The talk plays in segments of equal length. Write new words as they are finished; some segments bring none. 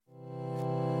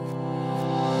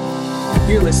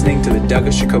You're listening to the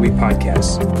Douglas Jacoby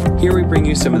Podcast. Here we bring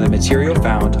you some of the material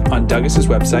found on Douglas's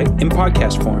website in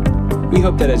podcast form. We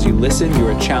hope that as you listen, you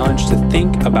are challenged to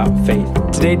think about faith.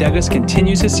 Today, Douglas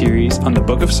continues his series on the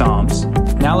book of Psalms,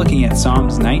 now looking at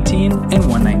Psalms 19 and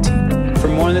 119. For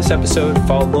more on this episode,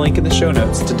 follow the link in the show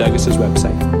notes to Douglas's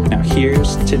website. Now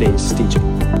here's today's teaching.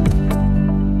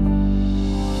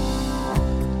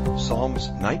 Psalms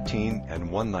 19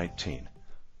 and 119,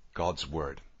 God's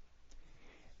Word.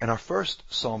 In our first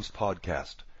Psalms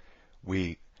podcast,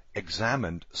 we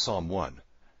examined Psalm 1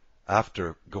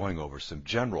 after going over some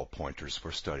general pointers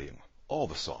for studying all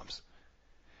the Psalms.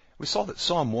 We saw that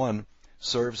Psalm 1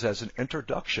 serves as an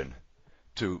introduction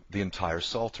to the entire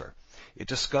Psalter. It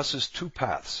discusses two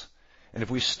paths, and if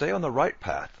we stay on the right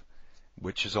path,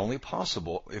 which is only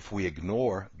possible if we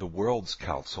ignore the world's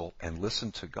counsel and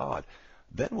listen to God,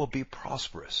 then we'll be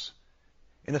prosperous.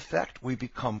 In effect, we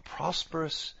become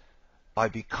prosperous by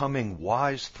becoming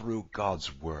wise through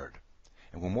God's Word.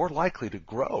 And we're more likely to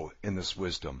grow in this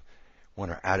wisdom when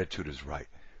our attitude is right,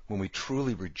 when we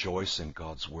truly rejoice in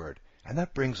God's Word. And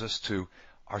that brings us to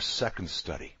our second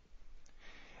study.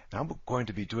 Now, I'm going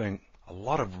to be doing a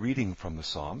lot of reading from the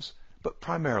Psalms, but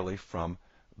primarily from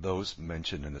those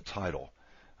mentioned in the title,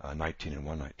 19 and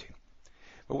 119.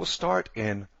 But we'll start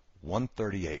in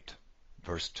 138,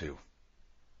 verse 2.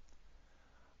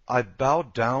 I bow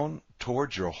down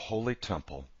toward your holy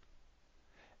temple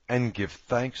and give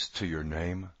thanks to your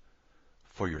name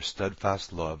for your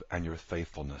steadfast love and your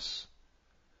faithfulness.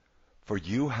 For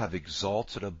you have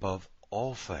exalted above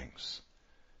all things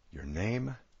your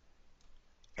name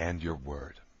and your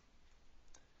word.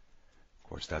 Of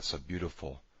course, that's a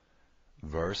beautiful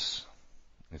verse.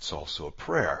 It's also a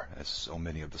prayer, as so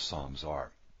many of the Psalms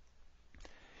are.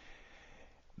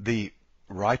 The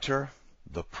writer,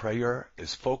 the prayer,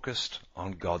 is focused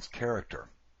on God's character.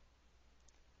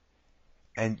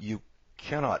 And you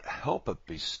cannot help but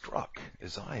be struck,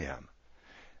 as I am,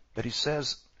 that he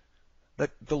says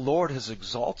that the Lord has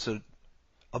exalted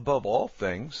above all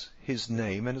things his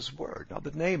name and his word. Now,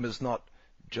 the name is not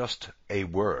just a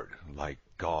word like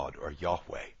God or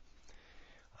Yahweh.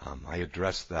 I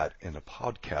addressed that in a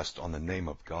podcast on the name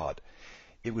of God.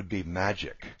 It would be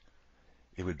magic.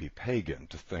 It would be pagan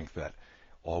to think that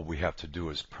all we have to do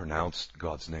is pronounce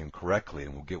God's name correctly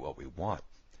and we'll get what we want.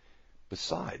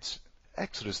 Besides,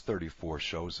 Exodus 34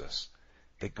 shows us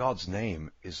that God's name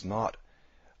is not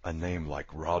a name like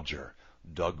Roger,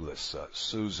 Douglas,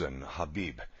 Susan,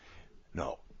 Habib.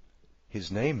 No,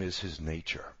 his name is his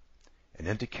nature and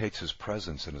indicates his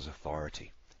presence and his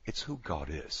authority. It's who God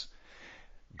is.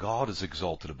 God is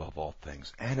exalted above all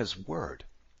things and his word.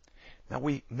 Now,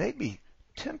 we may be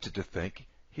tempted to think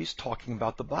he's talking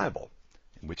about the Bible,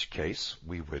 in which case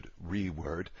we would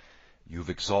reword, you've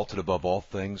exalted above all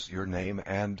things your name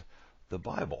and the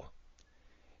Bible.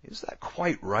 Is that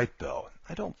quite right, though?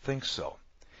 I don't think so.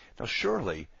 Now,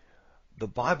 surely the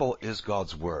Bible is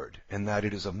God's Word in that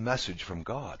it is a message from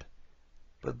God.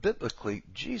 But biblically,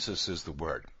 Jesus is the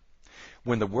Word.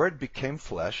 When the Word became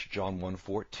flesh, John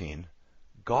 1:14,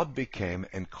 God became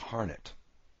incarnate.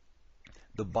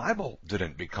 The Bible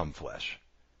didn't become flesh.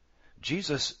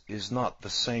 Jesus is not the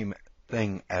same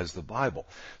thing as the Bible.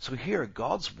 So here,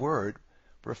 God's Word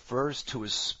refers to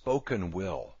his spoken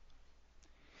will.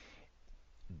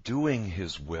 Doing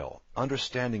his will,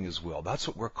 understanding his will. That's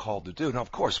what we're called to do. Now,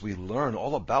 of course, we learn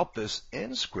all about this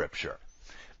in Scripture.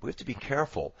 We have to be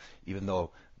careful, even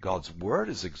though God's Word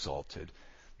is exalted,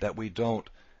 that we don't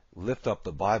lift up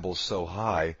the Bible so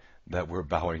high that we're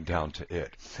bowing down to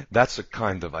it. That's a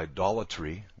kind of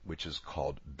idolatry, which is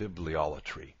called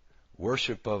bibliolatry.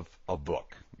 Worship of a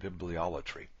book,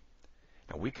 bibliolatry.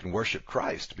 Now, we can worship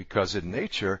Christ because in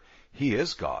nature, he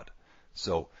is God.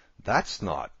 So that's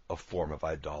not a form of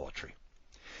idolatry.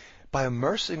 By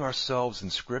immersing ourselves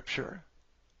in Scripture,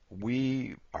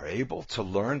 we are able to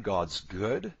learn God's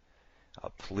good,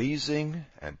 pleasing,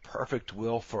 and perfect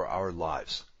will for our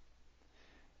lives.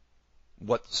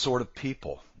 What sort of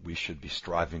people we should be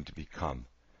striving to become,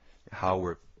 how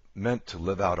we're meant to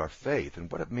live out our faith,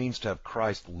 and what it means to have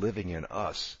Christ living in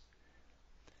us.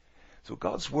 So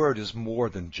God's Word is more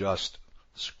than just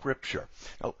Scripture.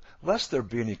 Now, lest there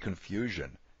be any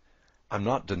confusion, I'm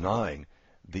not denying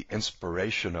the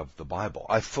inspiration of the Bible.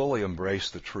 I fully embrace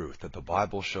the truth that the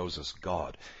Bible shows us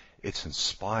God. It's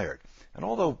inspired. And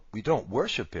although we don't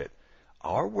worship it,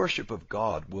 our worship of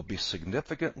God will be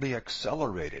significantly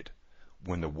accelerated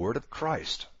when the Word of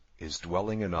Christ is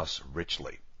dwelling in us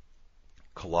richly.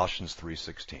 Colossians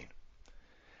 3:16.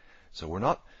 So we're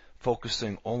not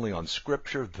focusing only on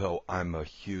Scripture, though I'm a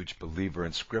huge believer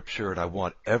in Scripture, and I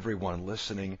want everyone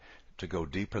listening to go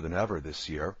deeper than ever this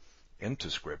year into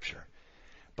Scripture.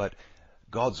 But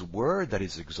God's Word that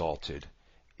is exalted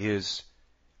is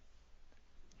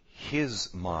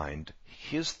His mind,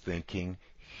 His thinking,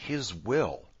 His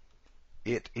will.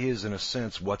 It is, in a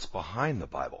sense, what's behind the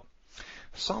Bible.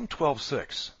 Psalm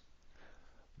 12:6.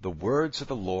 The words of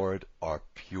the Lord are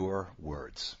pure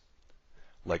words,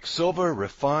 like silver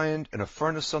refined in a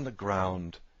furnace on the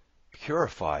ground,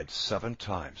 purified 7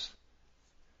 times.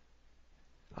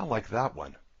 I like that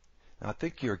one. Now, I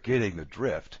think you're getting the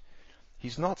drift.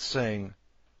 He's not saying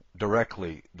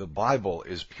directly the Bible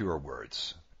is pure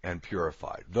words and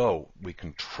purified, though we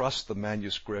can trust the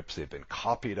manuscripts, they've been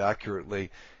copied accurately,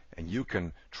 and you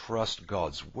can trust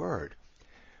God's Word.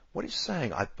 What he's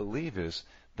saying, I believe, is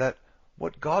that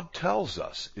what God tells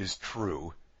us is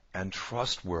true and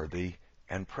trustworthy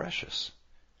and precious.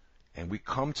 And we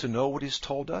come to know what He's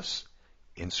told us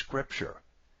in Scripture.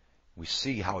 We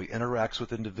see how He interacts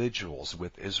with individuals,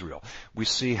 with Israel. We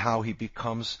see how He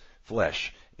becomes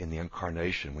flesh in the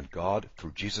incarnation when God,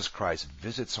 through Jesus Christ,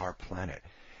 visits our planet.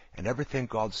 And everything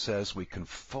God says we can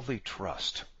fully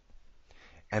trust.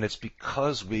 And it's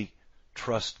because we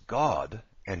trust God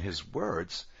and His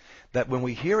words that when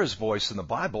we hear His voice in the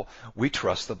Bible, we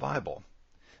trust the Bible.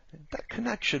 That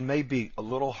connection may be a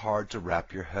little hard to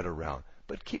wrap your head around,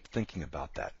 but keep thinking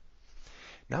about that.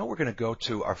 Now we're going to go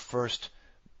to our first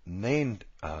main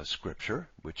scripture,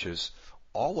 which is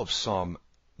all of Psalm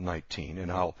 19,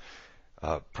 and I'll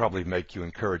probably make you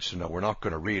encouraged to know we're not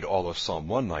going to read all of Psalm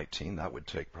 119. That would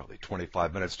take probably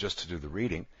 25 minutes just to do the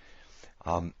reading.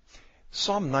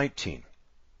 Psalm 19,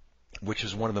 which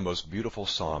is one of the most beautiful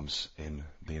psalms in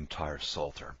the entire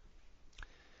Psalter.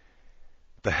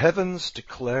 The heavens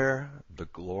declare the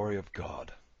glory of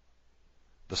God.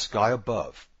 The sky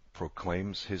above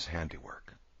proclaims His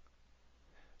handiwork.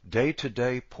 Day to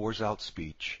day pours out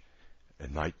speech,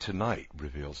 and night to night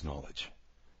reveals knowledge.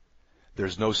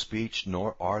 There's no speech,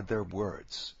 nor are there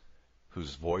words,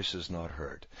 whose voice is not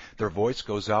heard. Their voice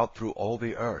goes out through all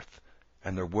the earth,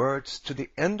 and their words to the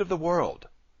end of the world.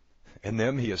 In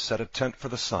them He has set a tent for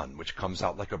the sun, which comes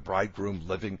out like a bridegroom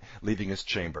leaving his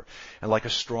chamber. And like a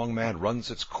strong man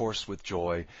runs its course with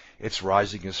joy. Its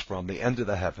rising is from the end of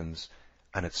the heavens,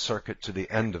 and its circuit to the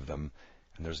end of them,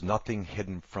 and there's nothing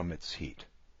hidden from its heat.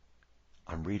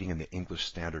 I'm reading in the English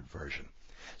Standard Version.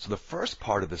 So the first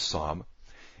part of this psalm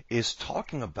is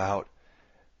talking about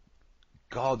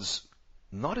God's,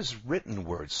 not His written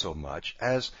words so much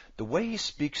as the way He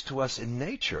speaks to us in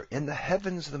nature, in the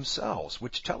heavens themselves,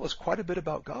 which tell us quite a bit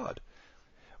about God.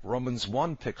 Romans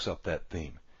 1 picks up that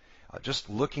theme. Just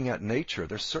looking at nature,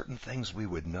 there's certain things we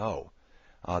would know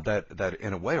that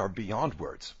in a way are beyond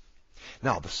words.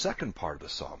 Now, the second part of the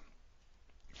psalm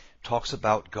talks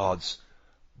about God's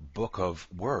book of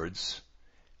words.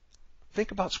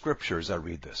 Think about Scripture as I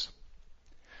read this.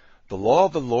 The law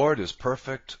of the Lord is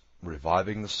perfect,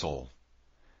 reviving the soul.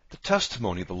 The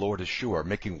testimony of the Lord is sure,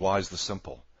 making wise the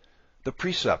simple. The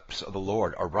precepts of the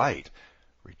Lord are right,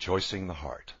 rejoicing the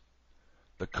heart.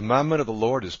 The commandment of the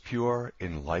Lord is pure,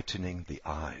 enlightening the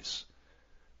eyes.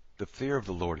 The fear of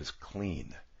the Lord is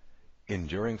clean,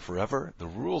 enduring forever. The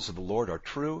rules of the Lord are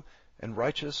true and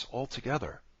righteous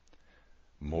altogether.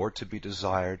 More to be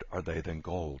desired are they than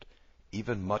gold,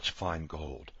 even much fine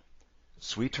gold.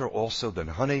 Sweeter also than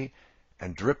honey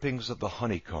and drippings of the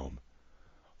honeycomb.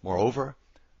 Moreover,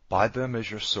 by them is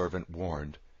your servant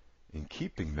warned. In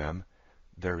keeping them,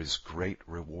 there is great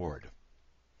reward.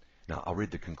 Now, I'll read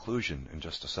the conclusion in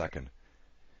just a second.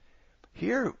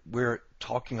 Here we're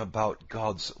talking about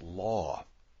God's law.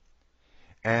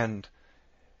 And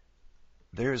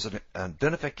there's an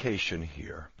identification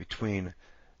here between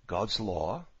God's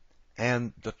law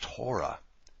and the Torah,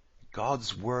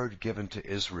 God's word given to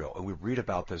Israel. And we read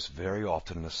about this very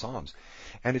often in the Psalms.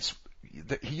 And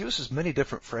He uses many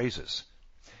different phrases.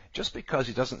 Just because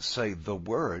He doesn't say the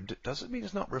word doesn't mean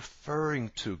He's not referring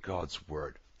to God's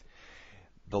word.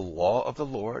 The law of the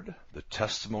Lord, the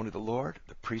testimony of the Lord,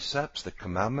 the precepts, the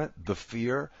commandment, the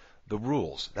fear, the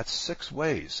rules. That's 6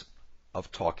 ways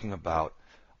of talking about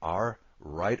our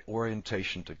right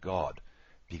orientation to God,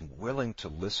 being willing to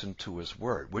listen to His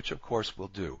word, which of course we'll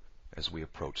do as we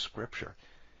approach Scripture.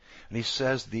 And He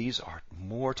says these are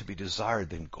more to be desired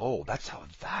than gold. That's how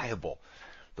valuable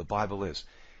the Bible is.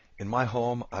 In my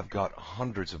home, I've got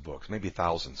hundreds of books, maybe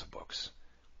thousands of books.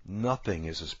 Nothing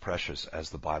is as precious as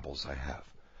the Bibles I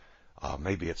have.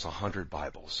 Maybe it's 100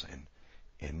 Bibles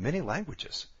in many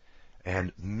languages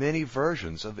and many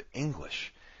versions of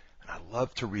English. And I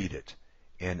love to read it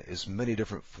in as many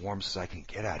different forms as I can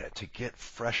get at it, to get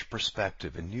fresh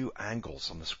perspective and new angles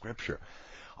on the Scripture.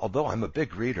 Although I'm a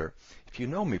big reader, if you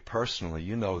know me personally,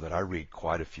 you know that I read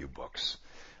quite a few books.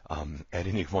 at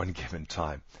any one given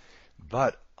time.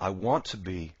 But I want to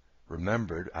be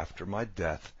remembered after my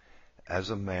death as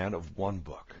a man of one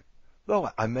book. Though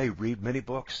I may read many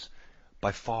books,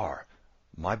 by far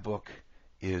my book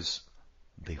is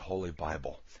the Holy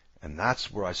Bible. And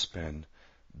that's where I spend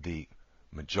the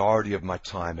majority of my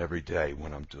time every day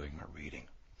when I'm doing my reading.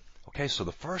 Okay, so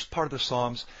the first part of the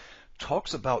Psalms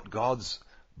talks about God's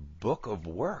book of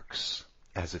works,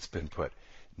 as it's been put,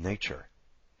 nature.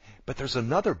 But there's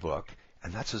another book,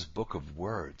 and that's his book of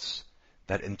words,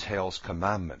 that entails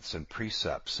commandments and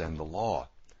precepts and the law.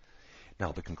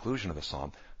 Now, the conclusion of the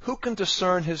psalm, who can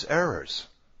discern his errors?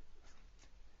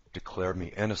 Declare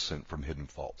me innocent from hidden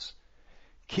faults.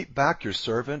 Keep back your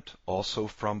servant also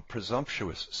from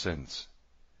presumptuous sins.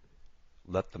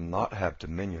 Let them not have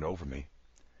dominion over me.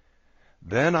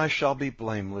 Then I shall be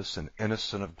blameless and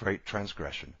innocent of great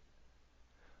transgression.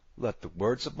 Let the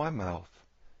words of my mouth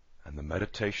and the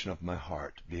meditation of my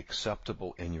heart be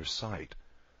acceptable in your sight,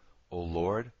 O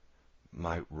Lord,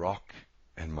 my rock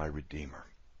and my redeemer.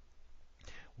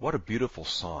 What a beautiful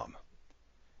psalm.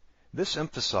 This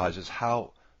emphasizes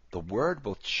how the word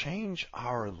will change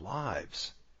our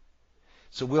lives.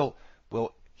 So we'll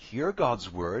hear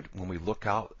God's word when we look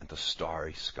out at the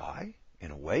starry sky.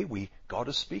 In a way, God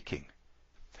is speaking.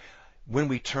 When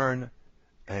we turn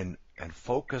and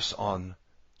focus on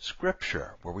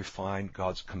Scripture, where we find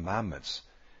God's commandments,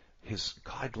 His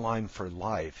guideline for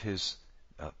life, His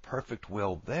perfect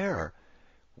will there,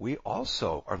 we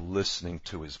also are listening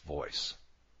to His voice.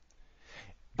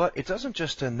 But it doesn't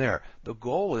just end there. The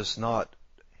goal is not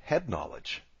head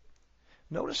knowledge.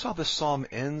 Notice how the psalm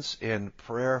ends in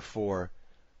prayer for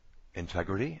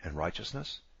integrity and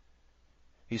righteousness.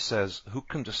 He says, who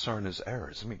can discern his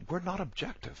errors? I mean, we're not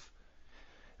objective.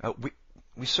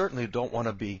 We certainly don't want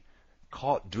to be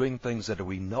caught doing things that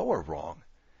we know are wrong.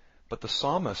 But the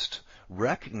psalmist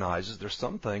recognizes there's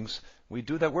some things we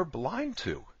do that we're blind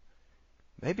to.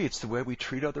 Maybe it's the way we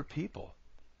treat other people.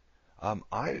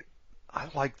 I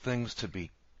like things to be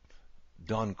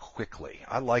done quickly.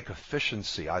 I like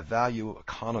efficiency. I value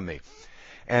economy.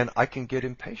 And I can get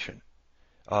impatient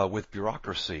with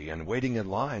bureaucracy and waiting in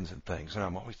lines and things. And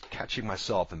I'm always catching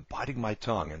myself and biting my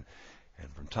tongue. And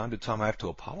from time to time I have to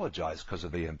apologize because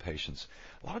of the impatience.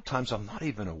 A lot of times I'm not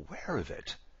even aware of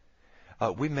it.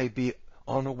 We may be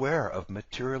unaware of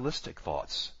materialistic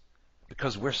thoughts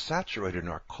because we're saturated in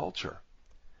our culture.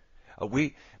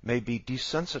 We may be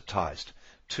desensitized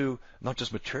to not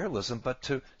just materialism, but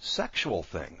to sexual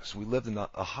things. We live in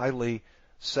a highly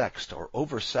sexed or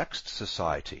over-sexed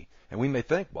society. And we may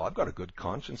think, well, I've got a good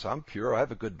conscience, I'm pure, I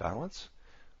have a good balance.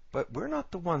 But we're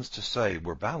not the ones to say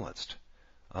we're balanced.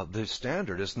 The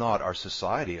standard is not our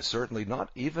society. It's certainly not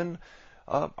even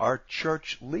our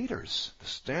church leaders. The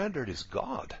standard is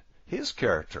God, His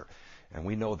character. And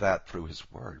we know that through His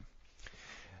Word.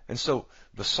 And so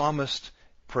the psalmist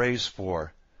prays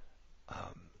for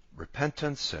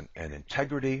repentance and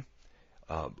integrity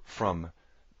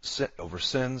over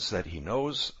sins that he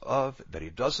knows of, that he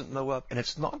doesn't know of. And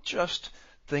it's not just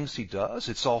things he does,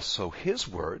 it's also his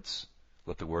words.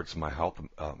 Let the words of my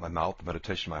mouth, the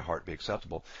meditation of my heart be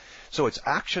acceptable. So it's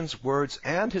actions, words,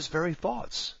 and his very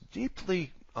thoughts,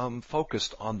 deeply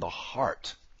focused on the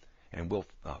heart. And we'll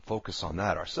focus on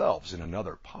that ourselves in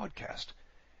another podcast.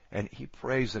 And he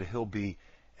prays that he'll be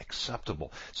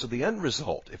acceptable. So the end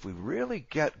result, if we really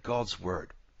get God's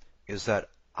word, is that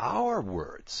our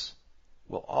words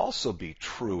will also be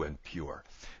true and pure.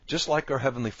 Just like our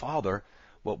Heavenly Father,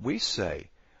 what we say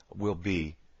will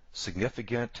be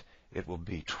significant, it will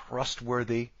be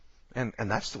trustworthy, and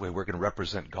that's the way we're going to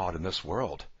represent God in this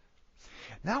world.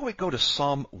 Now we go to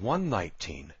Psalm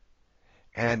 119,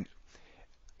 and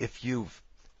if you've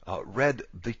read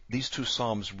these two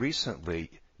Psalms recently,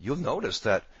 you'll notice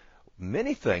that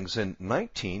many things in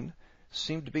 19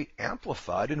 seem to be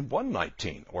amplified in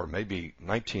 119, or maybe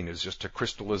 19 is just a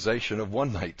crystallization of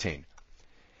 119.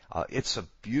 It's a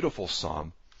beautiful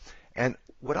psalm, and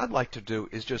what I'd like to do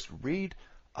is just read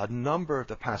a number of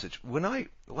the passage.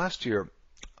 Last year,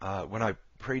 when I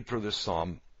prayed through this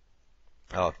psalm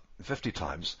 50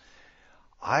 times,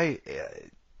 I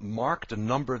marked a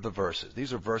number of the verses.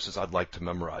 These are verses I'd like to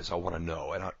memorize. I want to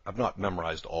know, and I've not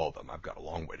memorized all of them. I've got a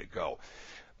long way to go.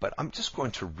 But I'm just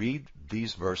going to read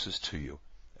these verses to you,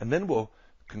 and then we'll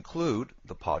conclude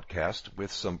the podcast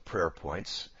with some prayer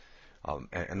points,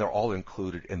 and they're all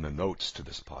included in the notes to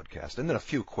this podcast, and then a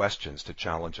few questions to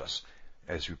challenge us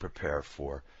as we prepare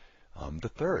for the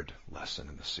third lesson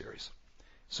in the series.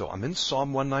 So I'm in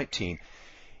Psalm 119.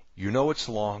 You know it's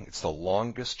long. It's the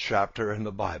longest chapter in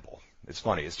the Bible. It's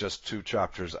funny. It's just 2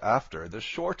 chapters after the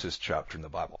shortest chapter in the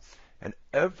Bible. And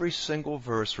every single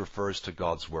verse refers to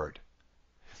God's word.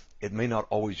 It may not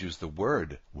always use the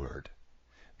word.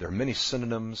 There are many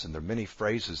synonyms and there are many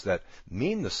phrases that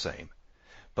mean the same.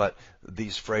 But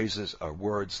these phrases are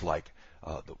words like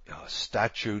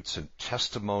statutes and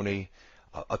testimony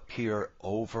appear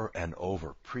over and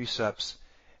over. Precepts,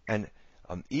 and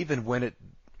even when it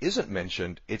isn't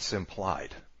mentioned, it's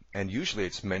implied. And usually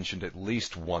it's mentioned at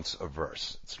least once a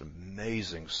verse. It's an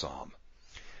amazing psalm.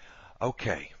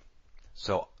 Okay,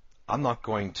 so I'm not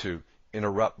going to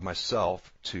interrupt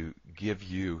myself to give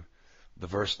you the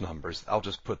verse numbers. I'll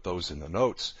just put those in the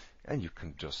notes, and you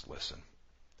can just listen.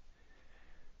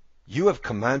 You have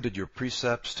commanded your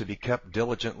precepts to be kept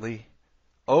diligently.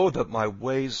 Oh, that my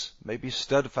ways may be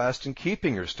steadfast in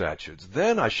keeping your statutes.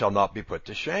 Then I shall not be put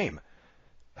to shame,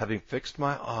 having fixed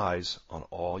my eyes on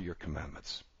all your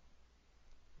commandments.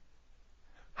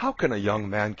 How can a young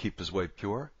man keep his way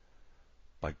pure?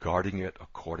 By guarding it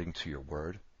according to your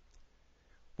word.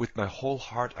 With my whole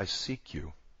heart I seek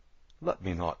you. Let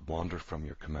me not wander from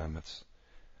your commandments.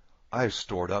 I have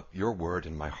stored up your word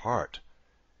in my heart,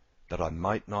 that I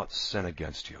might not sin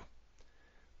against you.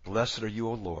 Blessed are you,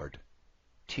 O Lord.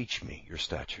 Teach me your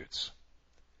statutes.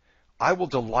 I will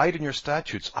delight in your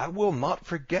statutes. I will not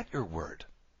forget your word.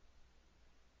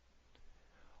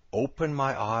 Open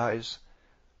my eyes,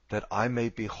 that I may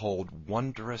behold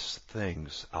wondrous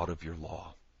things out of your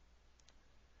law.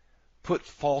 Put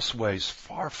false ways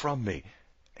far from me,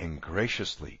 and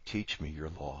graciously teach me your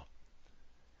law.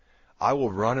 I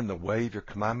will run in the way of your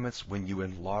commandments when you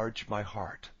enlarge my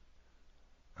heart.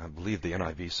 I believe the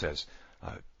NIV says,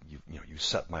 you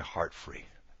set my heart free.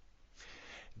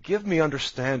 Give me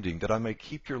understanding that I may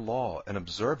keep your law and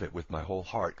observe it with my whole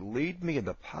heart. Lead me in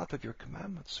the path of your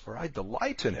commandments, for I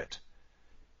delight in it.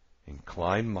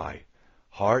 Incline my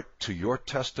heart to your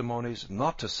testimonies,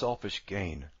 not to selfish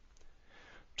gain.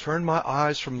 Turn my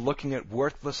eyes from looking at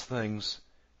worthless things,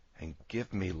 and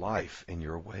give me life in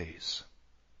your ways.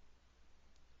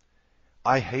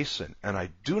 I hasten, and I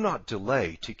do not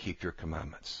delay to keep your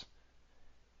commandments.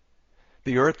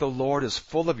 The earth, O Lord, is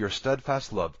full of your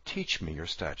steadfast love. Teach me your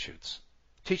statutes.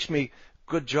 Teach me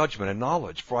good judgment and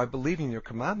knowledge, for I believe in your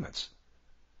commandments.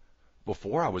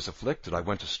 Before I was afflicted, I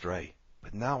went astray,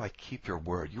 but now I keep your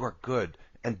word. You are good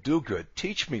and do good.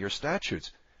 Teach me your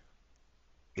statutes.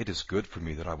 It is good for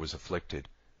me that I was afflicted,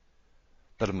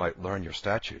 that I might learn your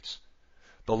statutes.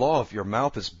 The law of your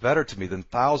mouth is better to me than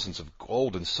thousands of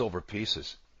gold and silver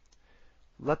pieces.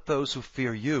 Let those who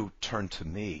fear you turn to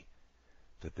me,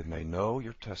 that they may know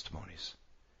your testimonies.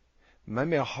 May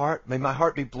my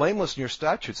heart be blameless in your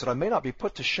statutes, that I may not be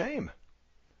put to shame.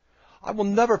 I will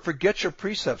never forget your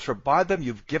precepts, for by them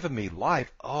you've given me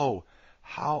life. Oh,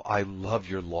 how I love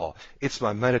your law. It's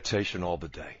my meditation all the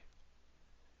day.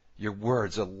 Your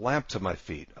words, a lamp to my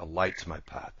feet, a light to my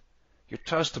path. Your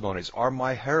testimonies are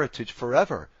my heritage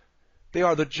forever. They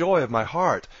are the joy of my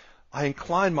heart. I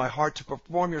incline my heart to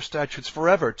perform your statutes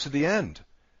forever, to the end.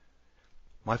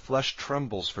 My flesh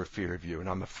trembles for fear of you, and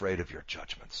I'm afraid of your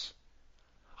judgments.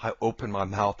 I open my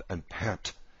mouth and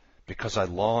pant, because I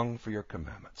long for your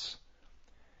commandments.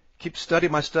 Keep steady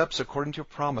my steps according to your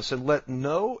promise, and let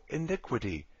no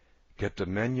iniquity get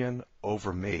dominion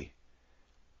over me.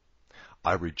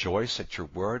 I rejoice at your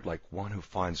word like one who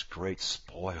finds great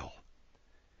spoil.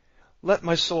 Let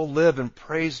my soul live and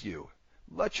praise you.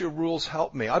 Let your rules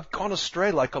help me. I've gone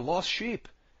astray like a lost sheep.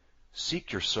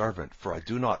 Seek your servant, for I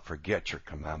do not forget your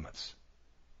commandments.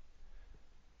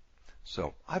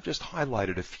 So I've just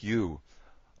highlighted a few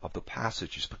of the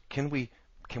passages, but can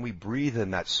we breathe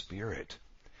in that spirit?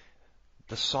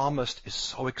 The psalmist is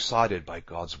so excited by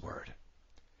God's word.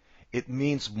 It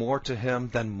means more to him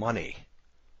than money.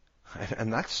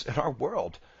 And that's in our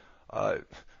world.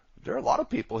 There are a lot of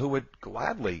people who would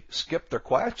gladly skip their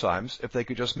quiet times if they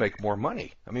could just make more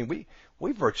money. I mean,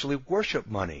 we virtually worship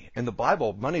money. In the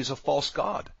Bible, money is a false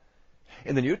god.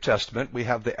 In the New Testament, we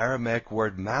have the Aramaic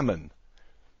word mammon.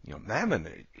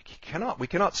 Mammon, we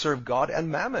cannot serve God and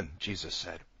mammon, Jesus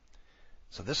said.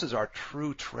 So this is our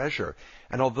true treasure.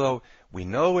 And although we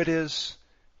know it is,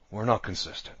 we're not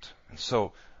consistent. And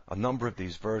so a number of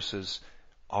these verses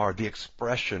are the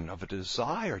expression of a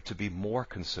desire to be more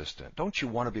consistent. Don't you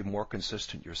want to be more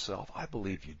consistent yourself? I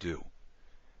believe you do.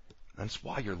 That's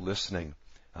why you're listening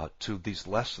to these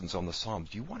lessons on the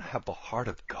Psalms. You want to have the heart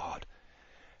of God.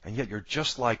 And yet you're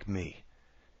just like me.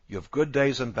 You have good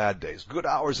days and bad days, good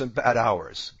hours and bad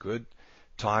hours, good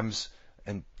times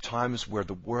and times where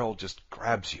the world just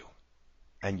grabs you.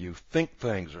 And you think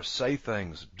things or say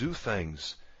things, do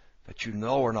things that you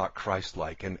know are not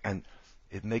Christ-like. And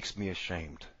it makes me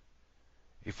ashamed.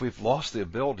 If we've lost the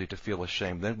ability to feel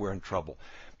ashamed, then we're in trouble.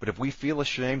 But if we feel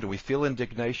ashamed and we feel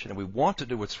indignation and we want to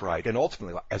do what's right, and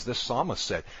ultimately, as this psalmist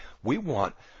said, we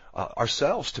want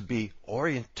ourselves to be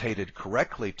orientated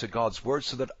correctly to God's word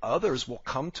so that others will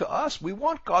come to us. We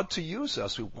want God to use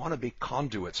us. We want to be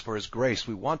conduits for his grace.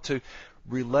 We want to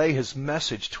relay his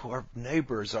message to our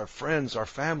neighbors, our friends, our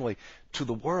family, to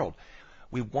the world.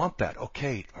 We want that.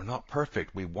 Okay, we're not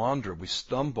perfect. We wander, we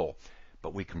stumble,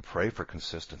 but we can pray for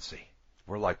consistency.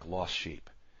 We're like lost sheep.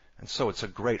 And so it's a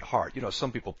great heart. You know,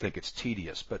 some people think it's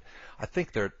tedious, but I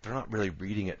think they're not really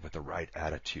reading it with the right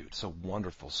attitude. It's a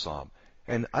wonderful psalm.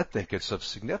 And I think it's of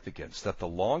significance that the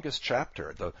longest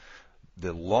chapter,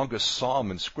 the longest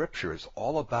psalm in Scripture is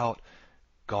all about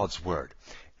God's Word.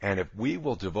 And if we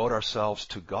will devote ourselves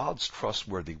to God's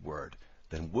trustworthy Word,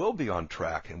 then we'll be on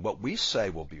track and what we say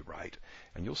will be right.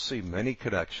 And you'll see many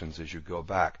connections as you go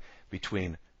back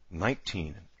between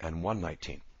 19 and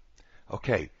 119.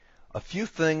 Okay, a few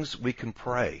things we can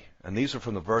pray, and these are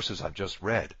from the verses I've just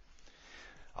read.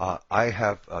 I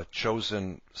have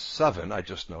chosen 7. I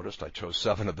just noticed I chose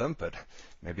 7 of them, but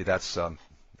maybe that's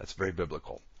very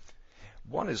biblical.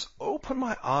 One is, open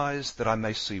my eyes that I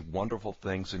may see wonderful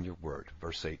things in your word,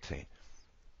 verse 18.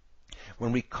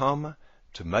 When we come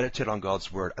to meditate on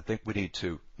God's word, I think we need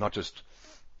to not just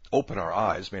open our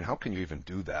eyes. I mean, how can you even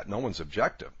do that? No one's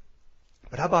objective.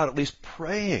 But how about at least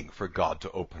praying for God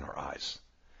to open our eyes?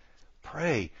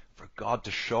 Pray for God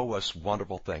to show us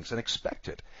wonderful things and expect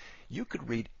it. You could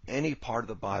read any part of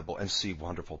the Bible and see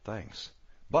wonderful things.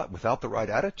 But without the right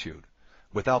attitude,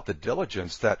 without the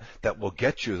diligence that will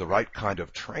get you the right kind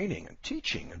of training and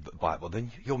teaching in the Bible,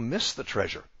 then you'll miss the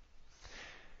treasure.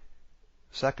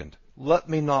 Second, let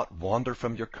me not wander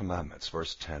from your commandments,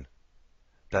 verse 10.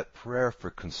 That prayer for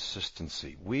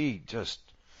consistency. We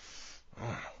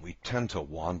tend to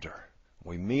wander.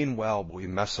 We mean well, but we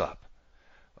mess up.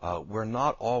 We're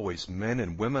not always men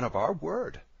and women of our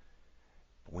word.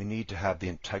 We need to have the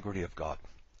integrity of God.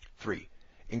 3,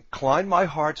 incline my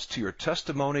hearts to your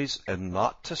testimonies and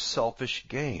not to selfish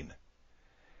gain.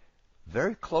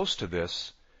 Very close to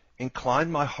this,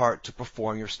 incline my heart to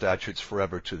perform your statutes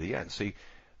forever to the end. See,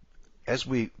 as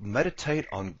we meditate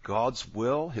on God's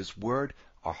will, his word,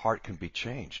 our heart can be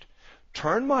changed.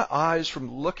 Turn my eyes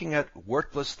from looking at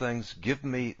worthless things. Give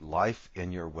me life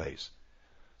in your ways.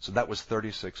 So that was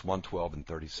 36, 112, and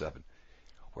 37.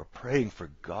 We're praying for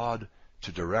God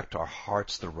to direct our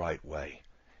hearts the right way.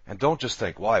 And don't just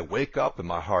think, well, I wake up and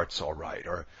my heart's all right.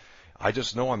 Or I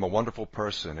just know I'm a wonderful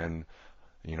person. And,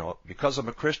 you know, because I'm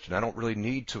a Christian, I don't really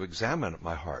need to examine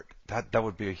my heart. That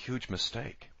would be a huge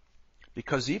mistake.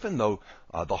 Because even though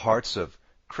the hearts of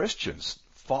Christians,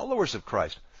 followers of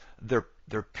Christ, they're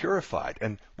purified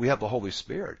and we have the Holy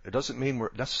Spirit, it doesn't mean we're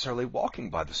necessarily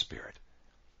walking by the Spirit.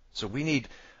 So we need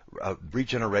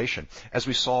regeneration. As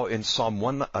we saw in Psalm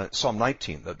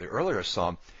 19, the earlier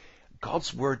psalm,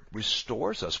 God's word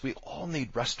restores us. We all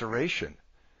need restoration.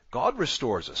 God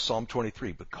restores us, Psalm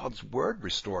 23, but God's word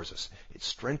restores us. It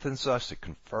strengthens us, it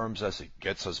confirms us, it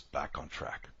gets us back on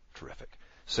track. Terrific.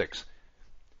 6,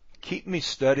 keep me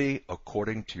steady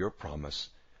according to your promise.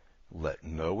 Let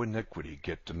no iniquity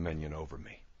get dominion over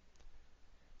me.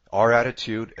 Our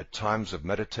attitude at times of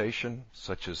meditation,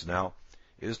 such as now,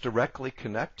 is directly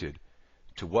connected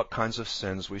to what kinds of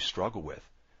sins we struggle with,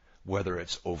 whether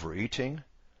it's overeating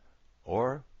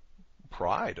or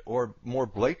pride, or more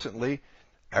blatantly,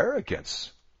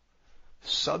 arrogance,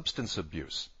 substance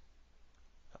abuse,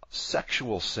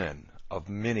 sexual sin of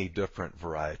many different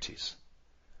varieties,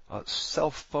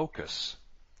 self-focus.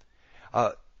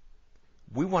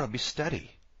 We want to be steady.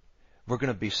 We're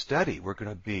going to be steady. We're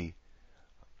going to be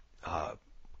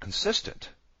consistent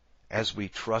as we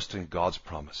trust in God's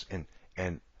promise.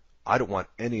 And I don't want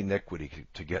any iniquity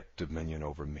to get dominion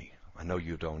over me. I know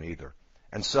you don't either.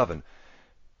 And 7,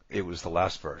 it was the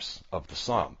last verse of the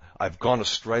psalm. I've gone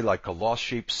astray like a lost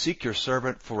sheep. Seek your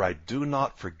servant, for I do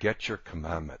not forget your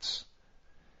commandments.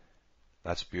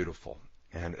 That's beautiful.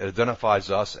 And it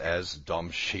identifies us as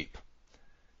dumb sheep.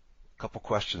 A couple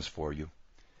questions for you.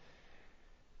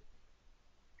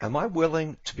 Am I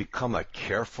willing to become a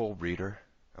careful reader?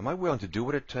 Am I willing to do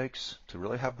what it takes to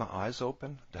really have my eyes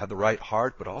open, to have the right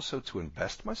heart, but also to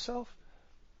invest myself?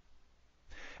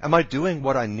 Am I doing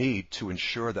what I need to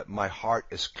ensure that my heart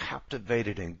is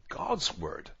captivated in God's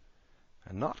word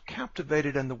and not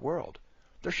captivated in the world?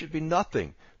 There should be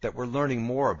nothing that we're learning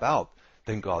more about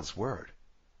than God's word.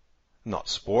 Not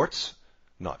sports,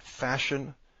 not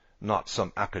fashion, not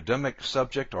some academic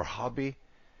subject or hobby.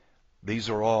 These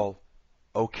are all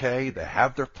okay, they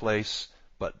have their place,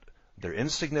 but they're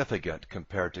insignificant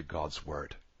compared to God's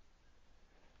word.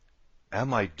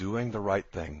 Am I doing the right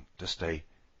thing to stay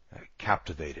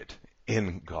captivated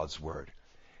in God's Word?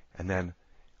 And then,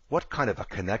 what kind of a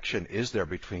connection is there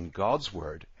between God's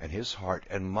Word and His heart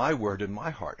and my word and my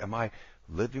heart? Am I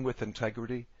living with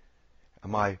integrity?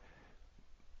 Am I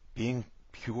being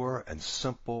pure and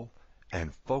simple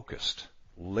and focused,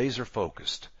 laser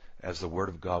focused, as the Word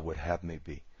of God would have me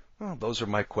be? Well, those are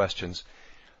my questions.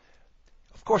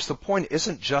 Of course, the point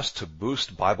isn't just to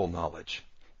boost Bible knowledge.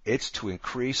 It's to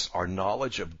increase our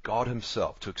knowledge of God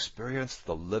Himself, to experience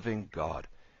the living God.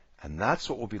 And that's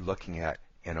what we'll be looking at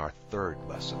in our third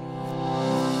lesson.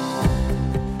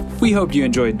 We hope you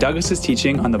enjoyed Douglas's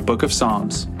teaching on the Book of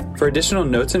Psalms. For additional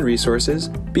notes and resources,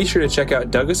 be sure to check out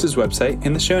Douglas's website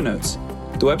in the show notes.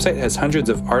 The website has hundreds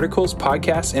of articles,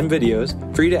 podcasts, and videos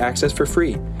for you to access for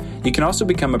free. You can also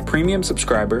become a premium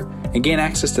subscriber and gain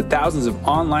access to thousands of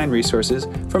online resources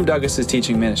from Douglas's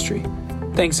teaching ministry.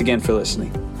 Thanks again for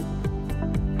listening.